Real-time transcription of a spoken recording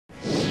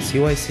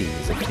CYC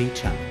is a free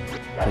channel,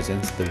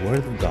 presents the Word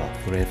of God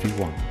for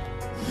everyone.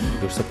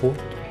 Your support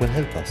will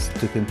help us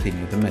to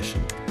continue the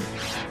mission.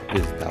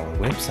 Visit our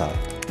website,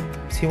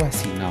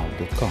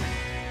 cycnow.com.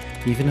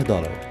 Even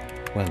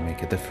 $1 will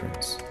make a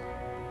difference.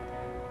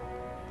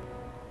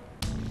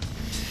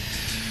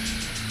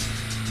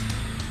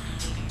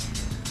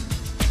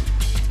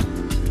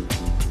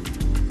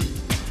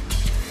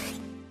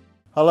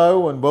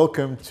 Hello and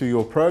welcome to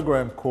your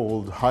program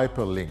called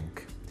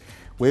HyperLink,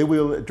 where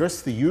we'll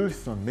address the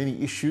youth on many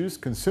issues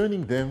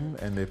concerning them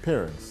and their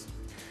parents.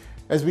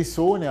 As we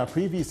saw in our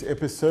previous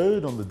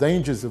episode on the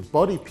dangers of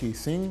body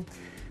piercing,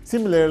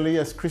 similarly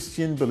as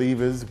Christian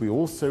believers we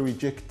also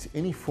reject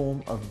any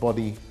form of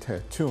body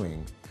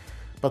tattooing.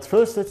 But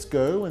first let's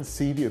go and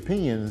see the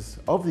opinions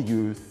of the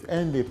youth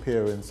and their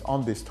parents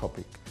on this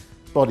topic,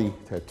 body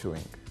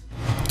tattooing.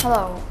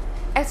 Hello.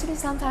 Actually,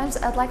 sometimes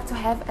I'd like to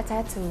have a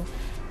tattoo.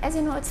 As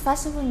you know, it's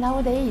fashionable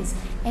nowadays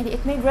and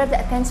it may grab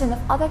the attention of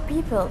other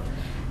people.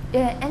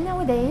 And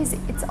nowadays,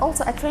 it's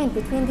also a trend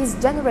between this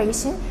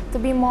generation to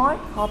be more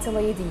hot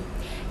lady.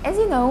 As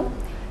you know,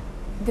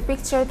 the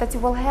picture that you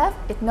will have,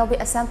 it may be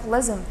a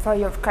symbolism for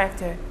your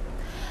character.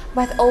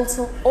 But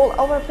also, all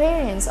our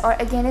parents are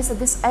against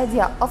this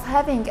idea of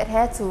having a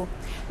tattoo.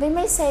 They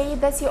may say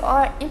that you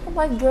are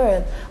impolite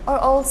girl, or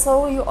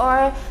also you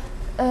are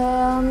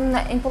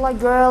impolite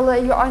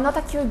girl, you are not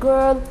a cute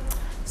girl.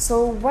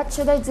 So what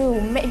should I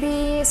do?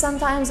 Maybe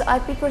sometimes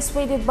I'd be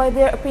persuaded by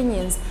their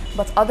opinions,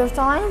 but other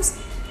times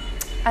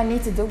I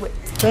need to do it.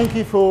 Thank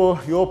you for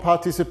your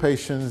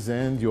participations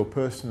and your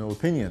personal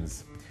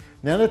opinions.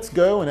 Now let's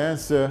go and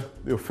answer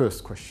your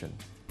first question.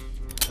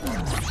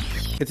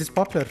 It is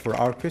popular for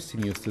our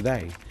Christian youth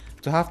today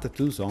to have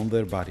tattoos on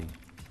their body.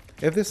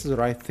 If this is the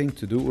right thing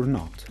to do or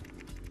not.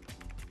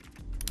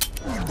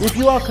 If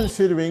you are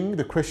considering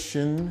the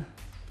question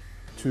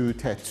to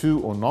tattoo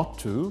or not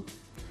to,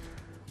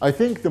 I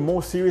think the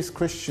more serious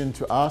question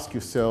to ask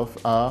yourself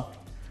are,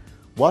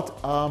 what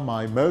are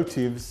my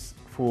motives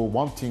for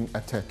wanting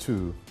a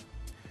tattoo?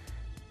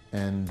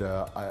 And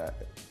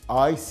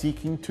I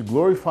seeking to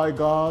glorify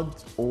God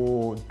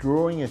or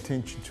drawing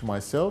attention to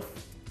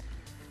myself?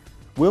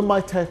 Will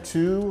my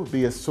tattoo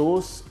be a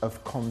source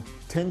of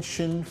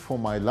contention for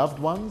my loved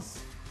ones?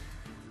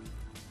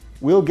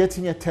 Will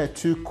getting a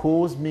tattoo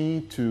cause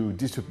me to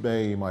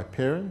disobey my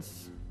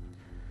parents?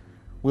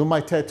 Will my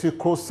tattoo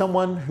cause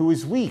someone who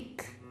is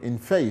weak in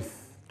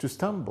faith to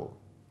stumble?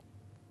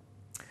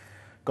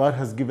 God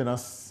has given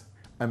us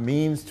a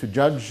means to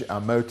judge our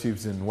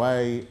motives and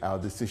weigh our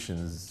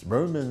decisions.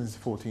 Romans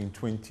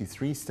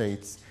 14:23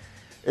 states,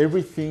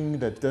 everything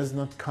that does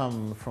not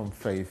come from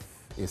faith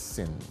is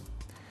sin.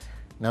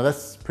 Now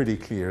that's pretty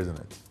clear, isn't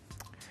it?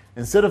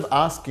 Instead of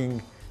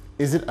asking,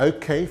 is it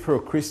okay for a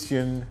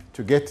Christian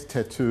to get a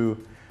tattoo?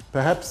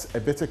 Perhaps a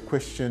better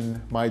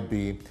question might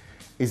be,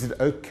 is it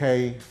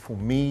okay for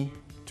me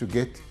to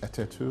get a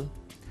tattoo?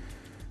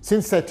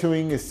 Since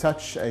tattooing is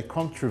such a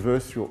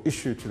controversial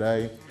issue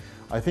today,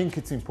 I think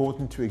it's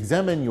important to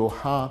examine your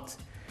heart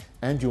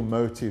and your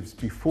motives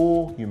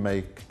before you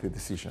make the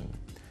decision.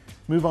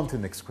 Move on to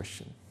the next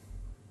question.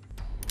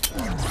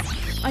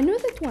 I know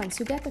that once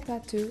you get a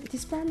tattoo, it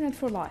is permanent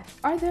for life.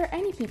 Are there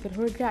any people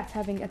who regret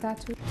having a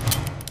tattoo?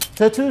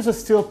 Tattoos are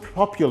still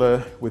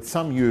popular with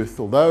some youth,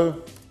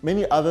 although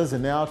many others are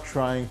now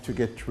trying to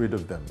get rid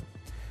of them.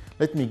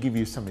 Let me give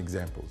you some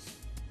examples.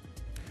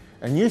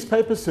 A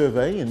newspaper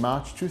survey in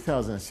March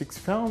 2006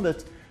 found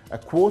that a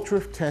quarter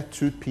of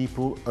tattooed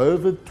people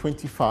over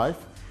 25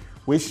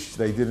 wish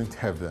they didn't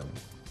have them.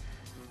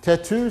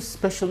 Tattoo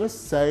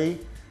specialists say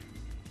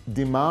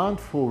demand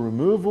for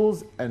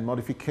removals and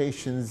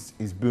modifications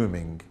is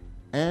booming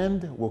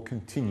and will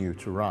continue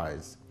to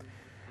rise.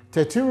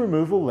 Tattoo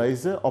removal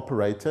laser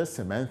operator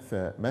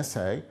Samantha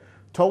Massey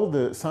told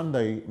the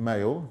Sunday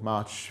Mail,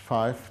 March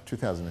 5,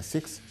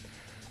 2006,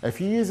 a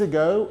few years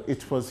ago,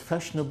 it was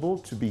fashionable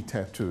to be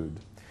tattooed,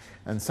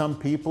 and some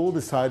people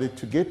decided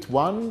to get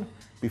one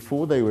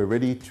before they were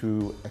ready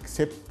to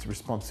accept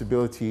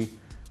responsibility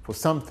for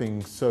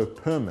something so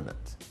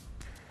permanent.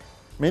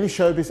 Many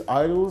showbiz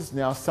idols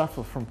now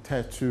suffer from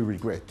tattoo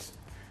regret.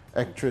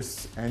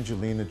 Actress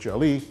Angelina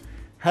Jolie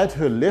had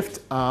her left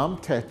arm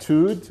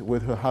tattooed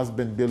with her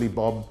husband Billy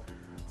Bob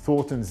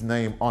Thornton's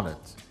name on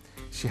it.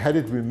 She had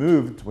it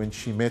removed when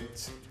she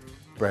met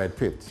Brad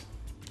Pitt.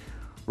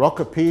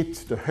 Rocker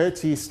Pete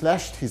Doherty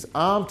slashed his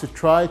arm to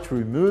try to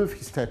remove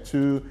his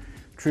tattoo,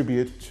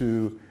 tribute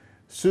to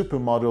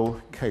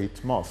supermodel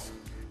Kate Moss.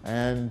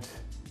 And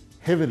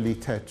heavily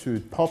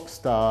tattooed pop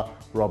star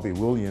Robbie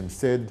Williams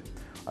said,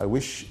 I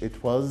wish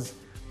it was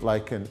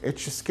like an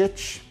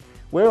Etch-a-Sketch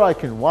where I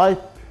can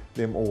wipe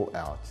them all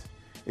out.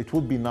 It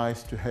would be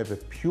nice to have a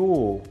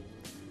pure,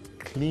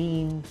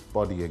 clean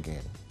body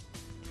again.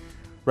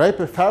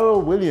 Rapper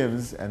Pharrell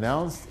Williams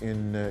announced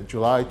in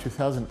July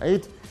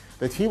 2008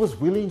 that he was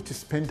willing to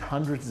spend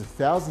hundreds of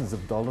thousands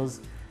of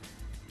dollars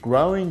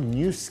growing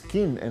new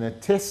skin and a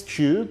test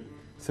tube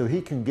so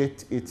he can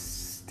get it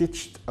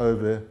stitched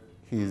over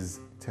his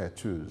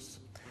tattoos.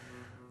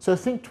 So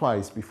think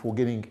twice before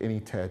getting any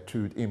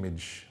tattooed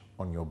image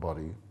on your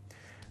body.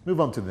 Move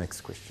on to the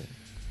next question.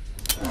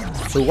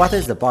 So what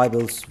is the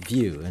Bible's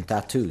view on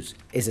tattoos?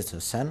 Is it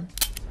a sin?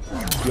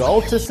 The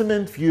Old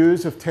Testament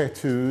views of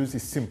tattoos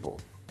is simple.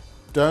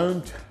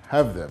 Don't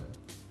have them.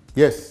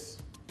 Yes,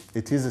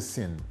 it is a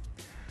sin.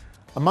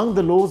 Among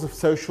the laws of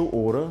social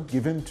order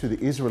given to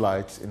the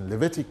Israelites in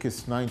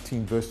Leviticus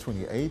 19 verse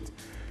 28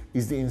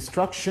 is the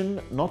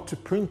instruction not to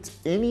print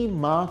any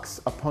marks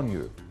upon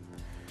you.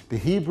 The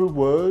Hebrew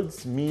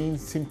words mean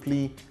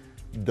simply,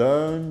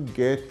 don't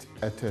get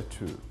a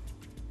tattoo.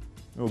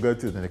 We'll go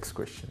to the next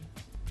question.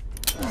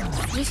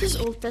 This is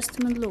Old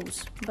Testament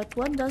laws, but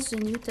what does the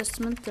New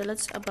Testament tell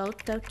us about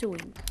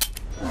tattooing?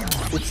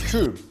 It's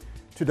true.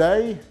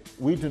 Today,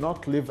 we do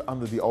not live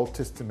under the Old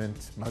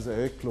Testament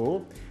Mosaic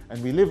law,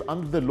 and we live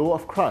under the law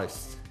of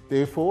Christ.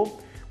 Therefore,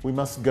 we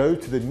must go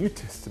to the New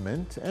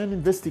Testament and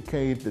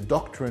investigate the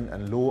doctrine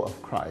and law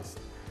of Christ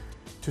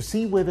to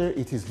see whether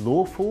it is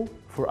lawful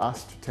for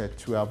us to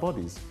tattoo our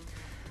bodies.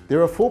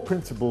 There are 4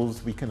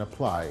 principles we can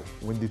apply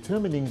when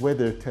determining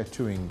whether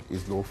tattooing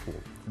is lawful.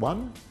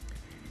 1,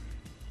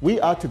 we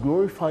are to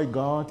glorify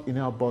God in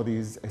our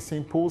bodies, as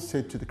St. Paul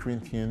said to the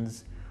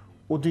Corinthians,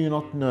 or do you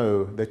not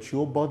know that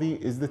your body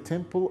is the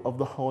temple of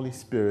the Holy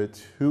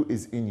Spirit who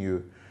is in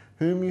you,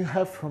 whom you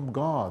have from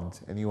God,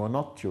 and you are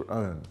not your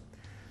own?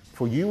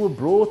 For you were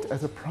bought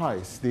at a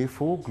price,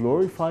 therefore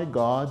glorify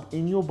God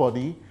in your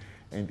body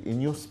and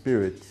in your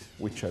spirit,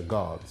 which are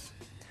God's.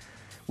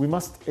 We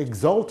must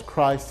exalt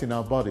Christ in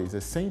our bodies,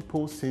 as St.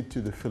 Paul said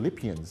to the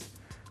Philippians,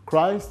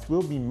 Christ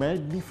will be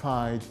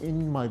magnified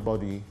in my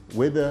body,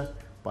 whether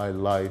by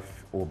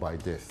life or by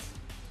death.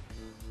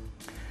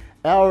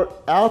 Our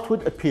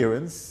outward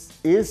appearance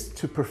is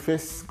to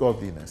profess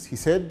godliness. He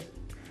said,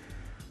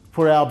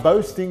 for our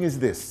boasting is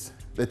this,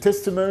 the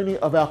testimony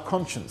of our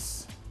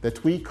conscience,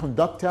 that we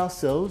conduct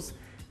ourselves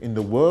in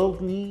the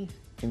worldly,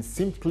 in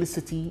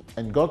simplicity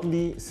and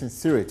godly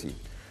sincerity,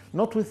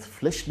 not with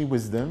fleshly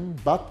wisdom,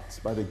 but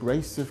by the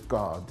grace of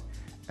God,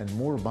 and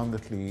more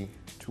abundantly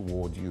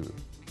toward you.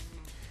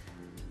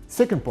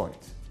 Second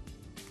point,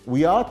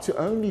 we are to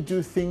only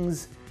do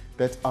things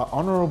that are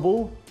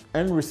honorable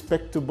and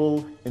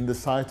respectable in the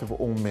sight of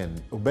all men,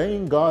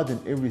 obeying God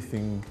in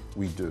everything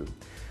we do.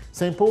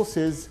 St. Paul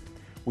says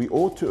we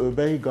ought to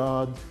obey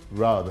God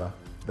rather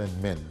than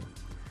men.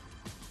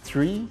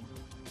 3,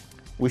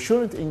 we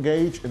shouldn't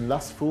engage in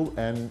lustful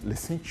and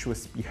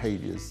licentious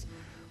behaviors.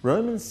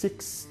 Romans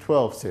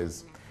 6:12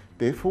 says,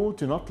 therefore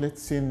do not let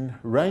sin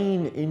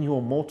reign in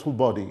your mortal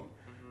body,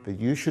 that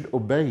you should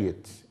obey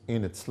it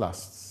in its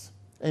lusts.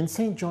 And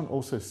St. John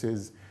also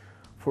says,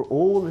 for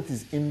all that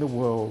is in the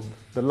world,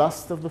 the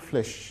lust of the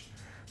flesh,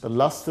 the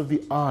lust of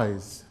the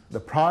eyes, the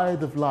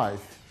pride of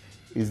life,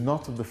 is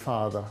not of the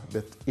Father,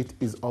 but it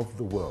is of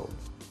the world.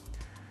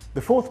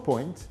 The 4th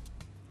point,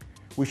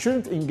 we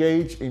shouldn't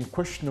engage in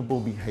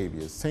questionable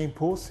behaviors. St.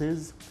 Paul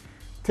says,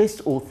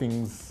 test all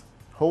things,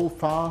 hold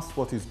fast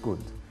what is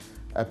good,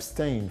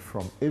 abstain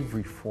from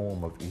every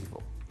form of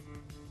evil.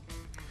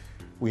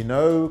 We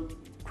know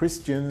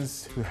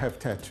Christians who have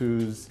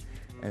tattoos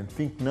and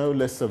think no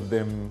less of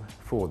them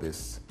for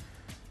this.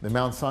 The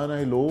Mount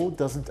Sinai law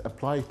doesn't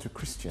apply to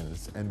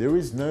Christians, and there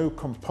is no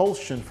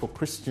compulsion for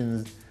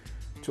Christians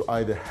to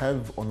either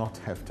have or not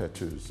have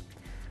tattoos.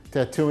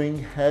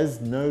 Tattooing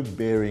has no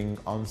bearing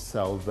on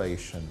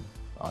salvation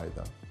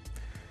either.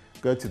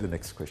 Go to the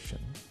next question.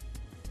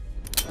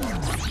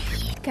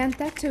 Can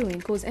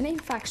tattooing cause any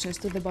infections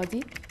to the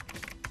body?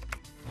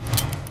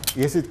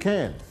 Yes, it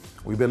can.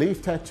 We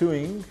believe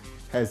tattooing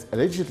has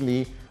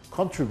allegedly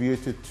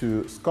contributed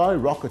to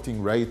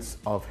skyrocketing rates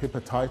of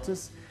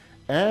hepatitis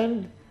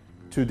and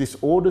to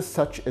disorders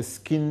such as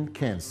skin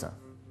cancer.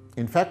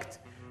 In fact,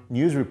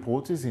 news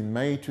reporters in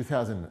May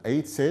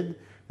 2008 said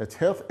that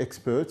health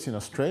experts in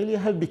Australia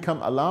have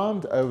become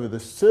alarmed over the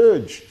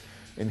surge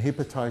in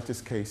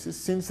hepatitis cases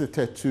since the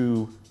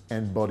tattoo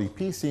and body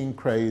piercing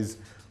craze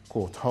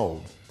caught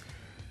hold.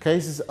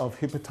 Cases of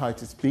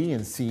hepatitis B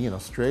and C in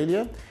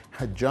Australia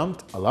had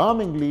jumped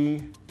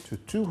alarmingly to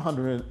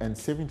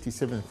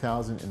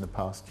 277,000 in the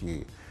past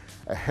year.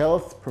 A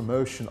health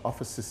promotion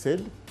officer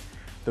said,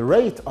 the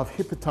rate of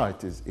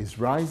hepatitis is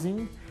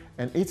rising,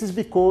 and it is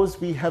because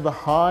we have a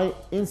high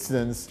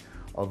incidence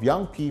of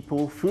young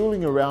people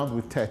fooling around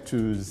with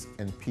tattoos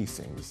and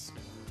piercings.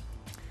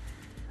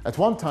 At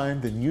one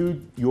time, the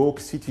New York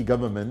City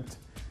government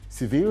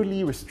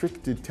severely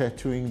restricted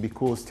tattooing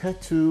because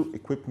tattoo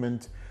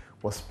equipment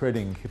was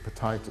spreading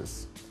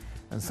hepatitis.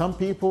 And some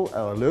people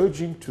are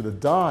allergic to the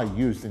dye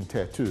used in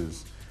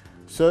tattoos,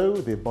 so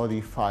their body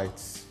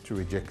fights to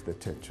reject the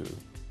tattoo.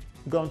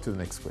 Go on to the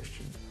next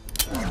question.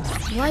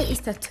 Why is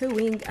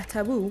tattooing a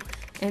taboo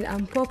and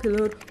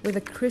unpopular with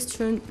the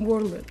Christian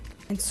world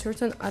and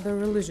certain other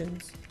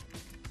religions?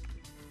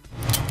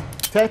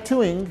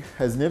 Tattooing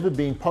has never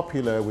been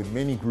popular with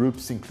many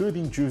groups,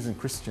 including Jews and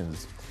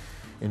Christians.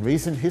 In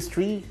recent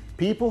history,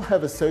 people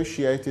have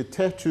associated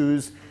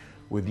tattoos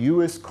with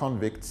US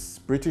convicts,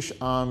 British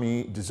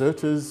Army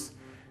deserters,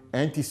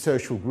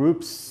 antisocial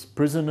groups,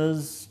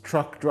 prisoners,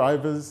 truck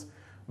drivers,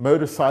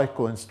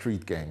 motorcycle and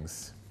street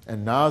gangs.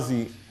 and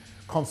Nazi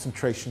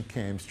concentration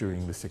camps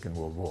during the Second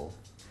World War.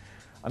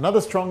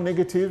 Another strong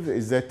negative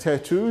is that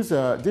tattoos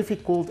are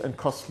difficult and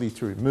costly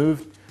to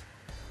remove,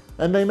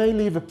 and they may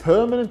leave a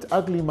permanent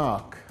ugly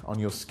mark on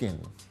your skin.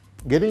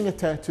 Getting a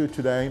tattoo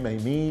today may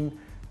mean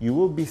you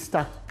will be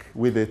stuck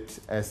with it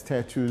as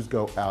tattoos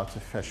go out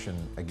of fashion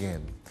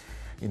again.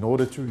 In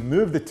order to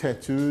remove the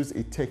tattoos,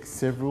 it takes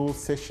several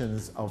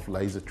sessions of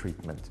laser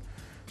treatment.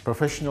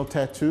 Professional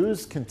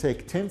tattoos can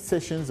take 10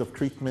 sessions of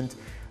treatment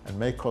and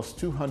may cost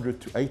 $200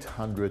 to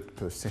 $800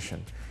 per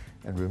session,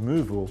 and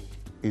removal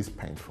is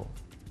painful.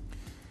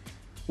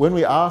 When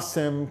we asked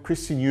some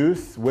Christian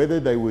youth whether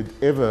they would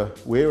ever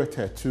wear a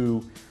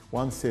tattoo,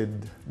 one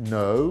said,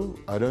 "No,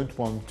 I don't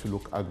want to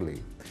look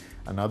ugly."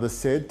 Another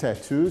said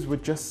tattoos were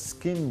just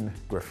skin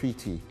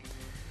graffiti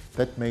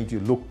that made you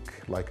look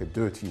like a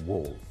dirty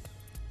wall.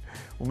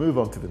 We'll move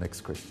on to the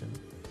next question.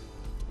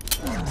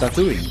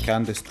 Tattooing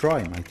can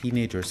destroy my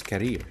teenager's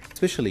career,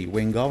 especially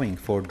when going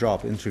for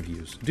job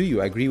interviews. Do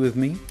you agree with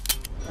me?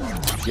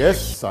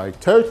 Yes, I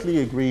totally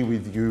agree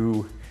with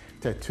you.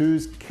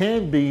 Tattoos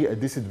can be a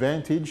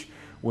disadvantage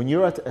when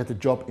you're at a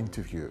job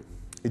interview.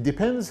 It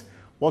depends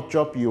what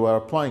job you are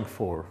applying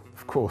for,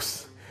 of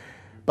course.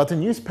 But a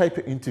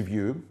newspaper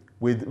interview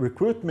with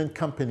recruitment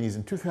companies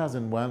in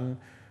 2001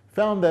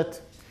 found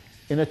that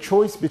in a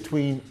choice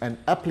between an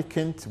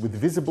applicant with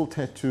visible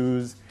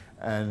tattoos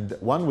and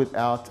one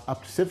without,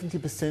 up to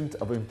 70%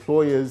 of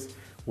employers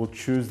will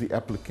choose the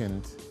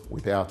applicant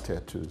without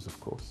tattoos, of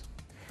course.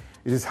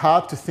 It is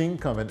hard to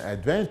think of an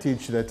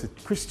advantage that a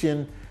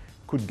Christian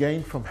could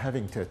gain from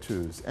having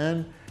tattoos,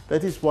 and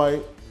that is why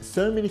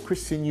so many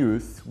Christian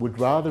youth would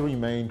rather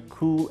remain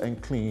cool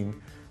and clean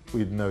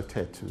with no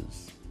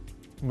tattoos.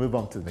 Move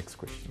on to the next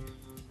question.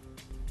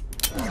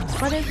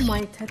 What if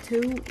my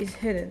tattoo is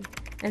hidden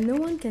and no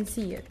one can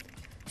see it,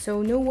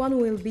 so no one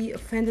will be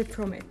offended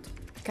from it?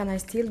 Can I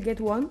still get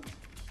one?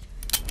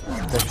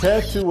 The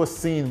tattoo was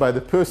seen by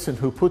the person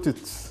who put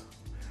it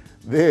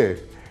there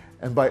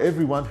and by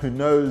everyone who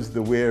knows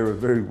the wearer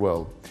very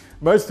well.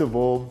 Most of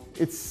all,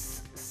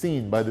 it's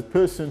seen by the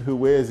person who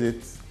wears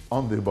it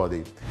on their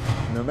body.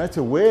 No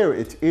matter where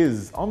it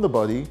is on the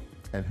body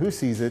and who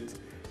sees it,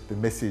 the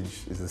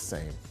message is the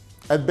same.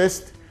 At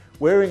best,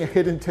 wearing a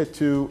hidden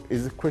tattoo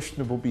is a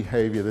questionable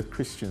behavior that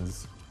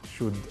Christians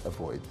should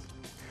avoid.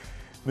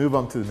 Move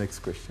on to the next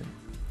question.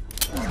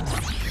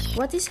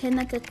 What is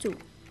henna tattoo?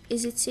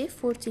 Is it safe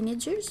for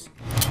teenagers?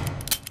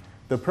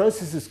 The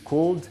process is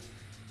called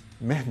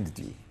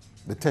mehendi.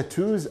 The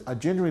tattoos are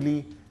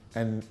generally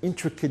an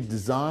intricate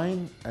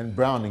design and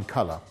brown in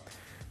color.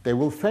 They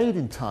will fade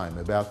in time,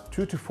 about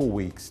 2 to 4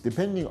 weeks,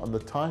 depending on the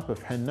type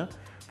of henna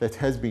that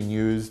has been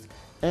used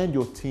and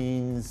your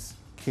teen's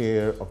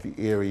care of the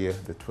area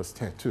that was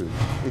tattooed.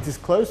 It is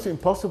close to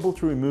impossible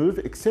to remove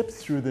except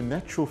through the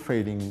natural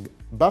fading,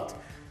 but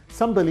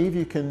some believe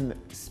you can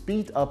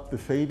speed up the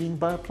fading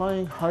by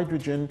applying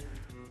hydrogen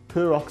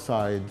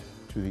peroxide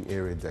to the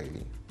area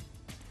daily.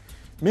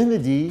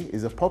 Mehendi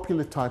is a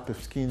popular type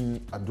of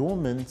skin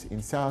adornment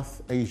in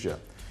South Asia,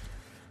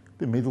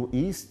 the Middle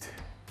East,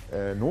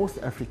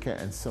 North Africa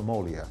and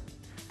Somalia.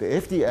 The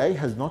FDA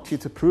has not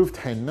yet approved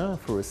henna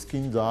for a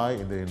skin dye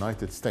in the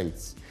United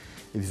States.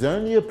 It is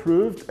only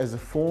approved as a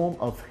form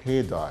of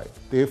hair dye.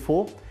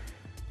 Therefore,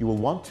 you will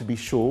want to be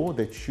sure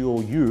that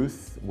your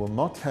youth will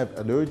not have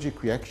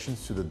allergic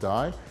reactions to the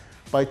dye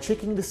by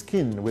checking the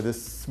skin with a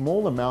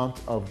small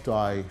amount of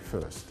dye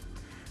first.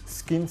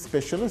 Skin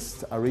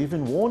specialists are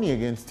even warning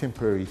against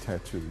temporary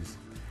tattoos.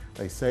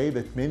 They say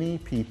that many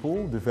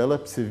people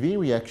develop severe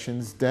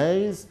reactions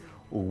days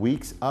or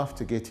weeks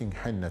after getting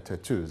henna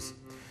tattoos.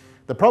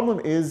 The problem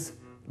is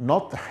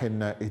not the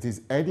henna, it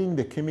is adding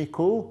the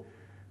chemical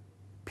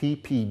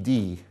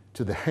PPD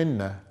to the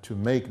henna to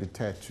make the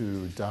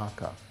tattoo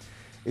darker.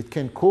 It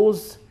can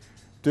cause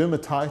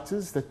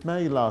dermatitis that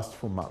may last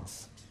for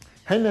months.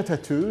 Henna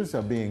tattoos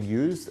are being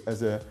used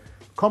as a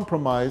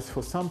compromise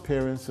for some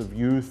parents of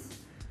youth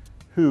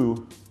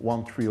who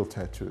want real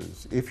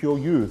tattoos. If your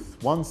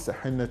youth wants a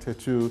henna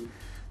tattoo,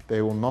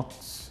 they will not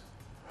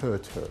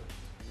hurt her.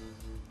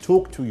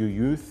 Talk to your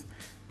youth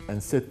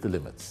and set the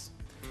limits.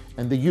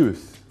 And the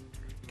youth,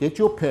 get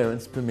your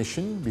parents'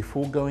 permission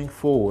before going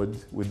forward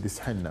with this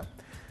henna,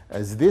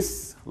 as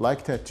this,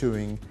 like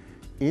tattooing,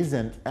 is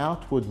an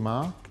outward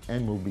mark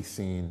and will be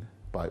seen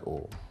by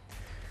all.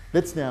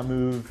 Let's now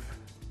move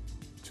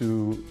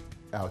to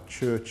our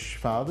church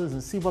fathers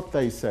and see what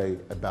they say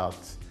about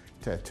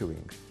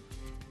tattooing.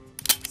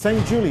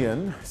 St.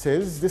 Julian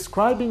says,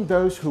 describing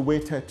those who wear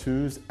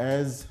tattoos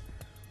as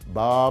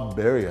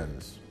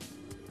barbarians.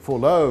 For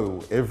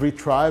lo, every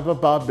tribe of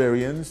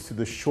barbarians to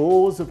the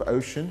shores of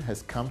ocean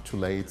has come to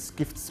lay its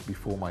gifts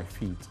before my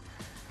feet.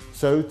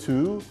 So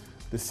too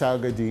the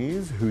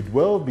Saugades who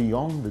dwell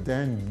beyond the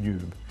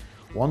Danube,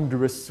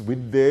 wondrous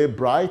with their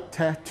bright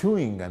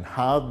tattooing and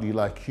hardly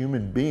like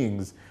human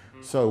beings,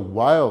 so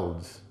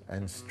wild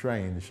and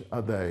strange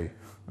are they.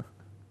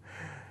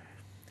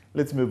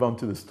 Let's move on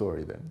to the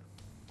story then.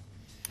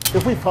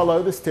 If we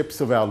follow the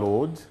steps of our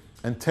Lord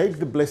and take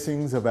the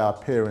blessings of our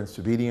parents'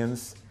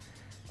 obedience,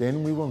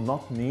 then we will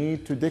not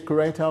need to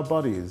decorate our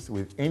bodies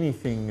with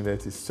anything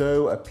that is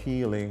so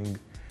appealing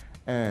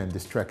and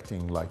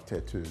distracting like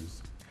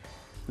tattoos.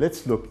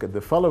 Let's look at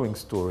the following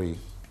story,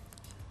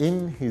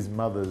 In His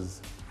Mother's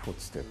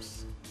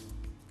Footsteps.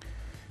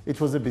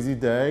 It was a busy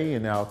day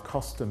in our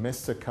Costa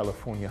Mesa,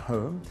 California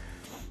home,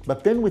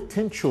 but then with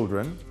 10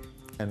 children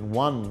and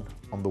one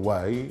on the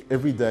way,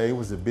 every day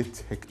was a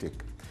bit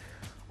hectic.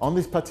 On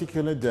this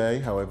particular day,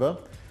 however,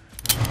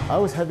 I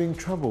was having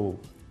trouble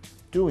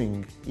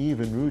doing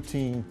even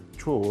routine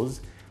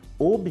chores,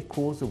 all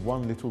because of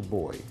one little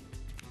boy.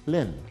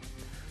 Len,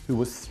 who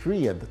was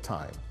 3 at the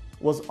time,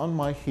 was on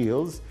my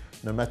heels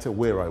no matter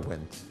where I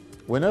went.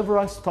 Whenever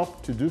I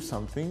stopped to do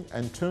something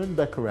and turned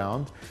back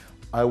around,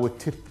 I would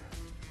tip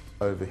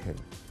over him.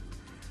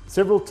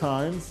 Several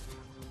times,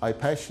 I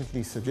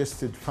patiently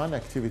suggested fun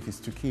activities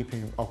to keep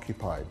him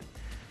occupied.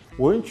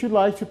 "Wouldn't you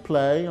like to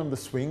play on the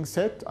swing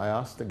set?" I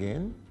asked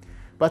again.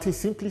 But he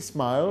simply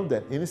smiled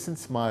that innocent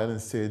smile and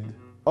said,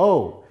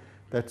 "Oh,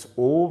 that's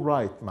all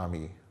right,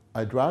 Mummy.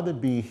 I'd rather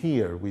be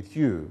here with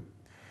you."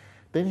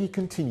 Then he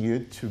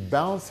continued to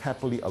bounce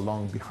happily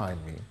along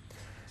behind me.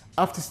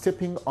 After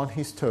stepping on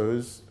his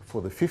toes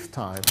for the 5th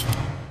time,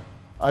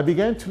 I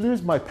began to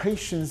lose my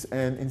patience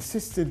and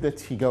insisted that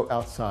he go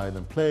outside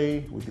and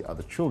play with the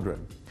other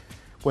children.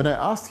 When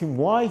I asked him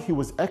why he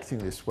was acting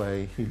this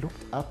way, he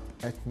looked up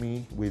at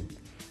me with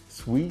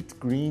sweet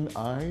green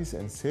eyes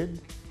and said,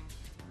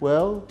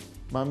 "Well,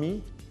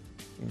 Mummy,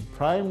 in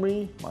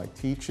primary, my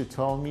teacher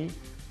told me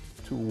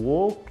to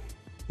walk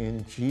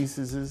in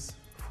Jesus'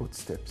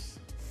 footsteps.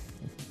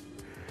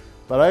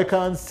 But I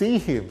can't see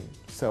him,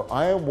 so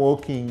I am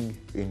walking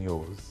in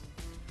yours."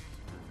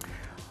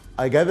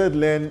 I gathered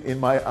Len in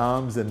my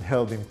arms and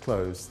held him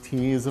close.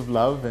 Tears of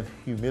love and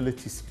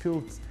humility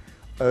spilled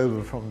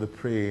over from the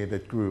prayer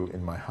that grew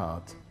in my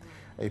heart.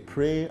 A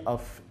prayer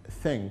of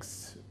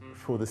thanks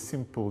for the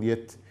simple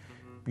yet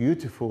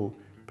beautiful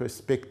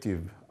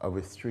perspective of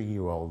a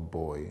 3-year-old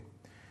boy.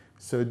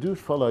 So do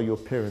follow your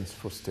parents'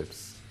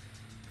 footsteps.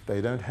 If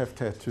they don't have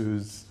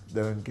tattoos,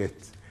 don't get.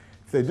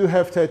 If they do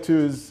have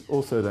tattoos,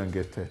 also don't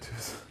get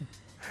tattoos.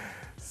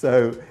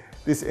 So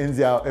this ends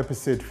our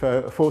episode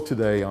for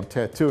today on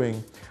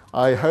tattooing.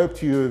 I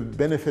hope you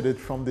benefited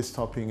from this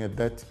topic and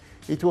that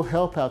it will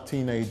help our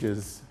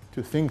teenagers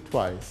to think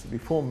twice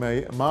before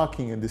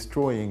marking and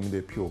destroying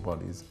their pure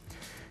bodies.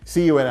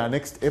 See you in our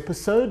next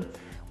episode,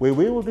 where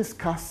we will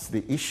discuss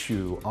the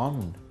issue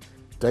on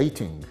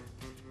dating.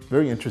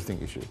 Very interesting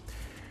issue.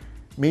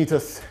 Meet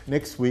us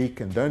next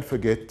week, and don't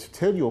forget to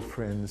tell your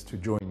friends to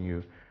join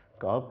you.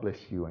 God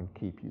bless you and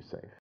keep you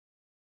safe.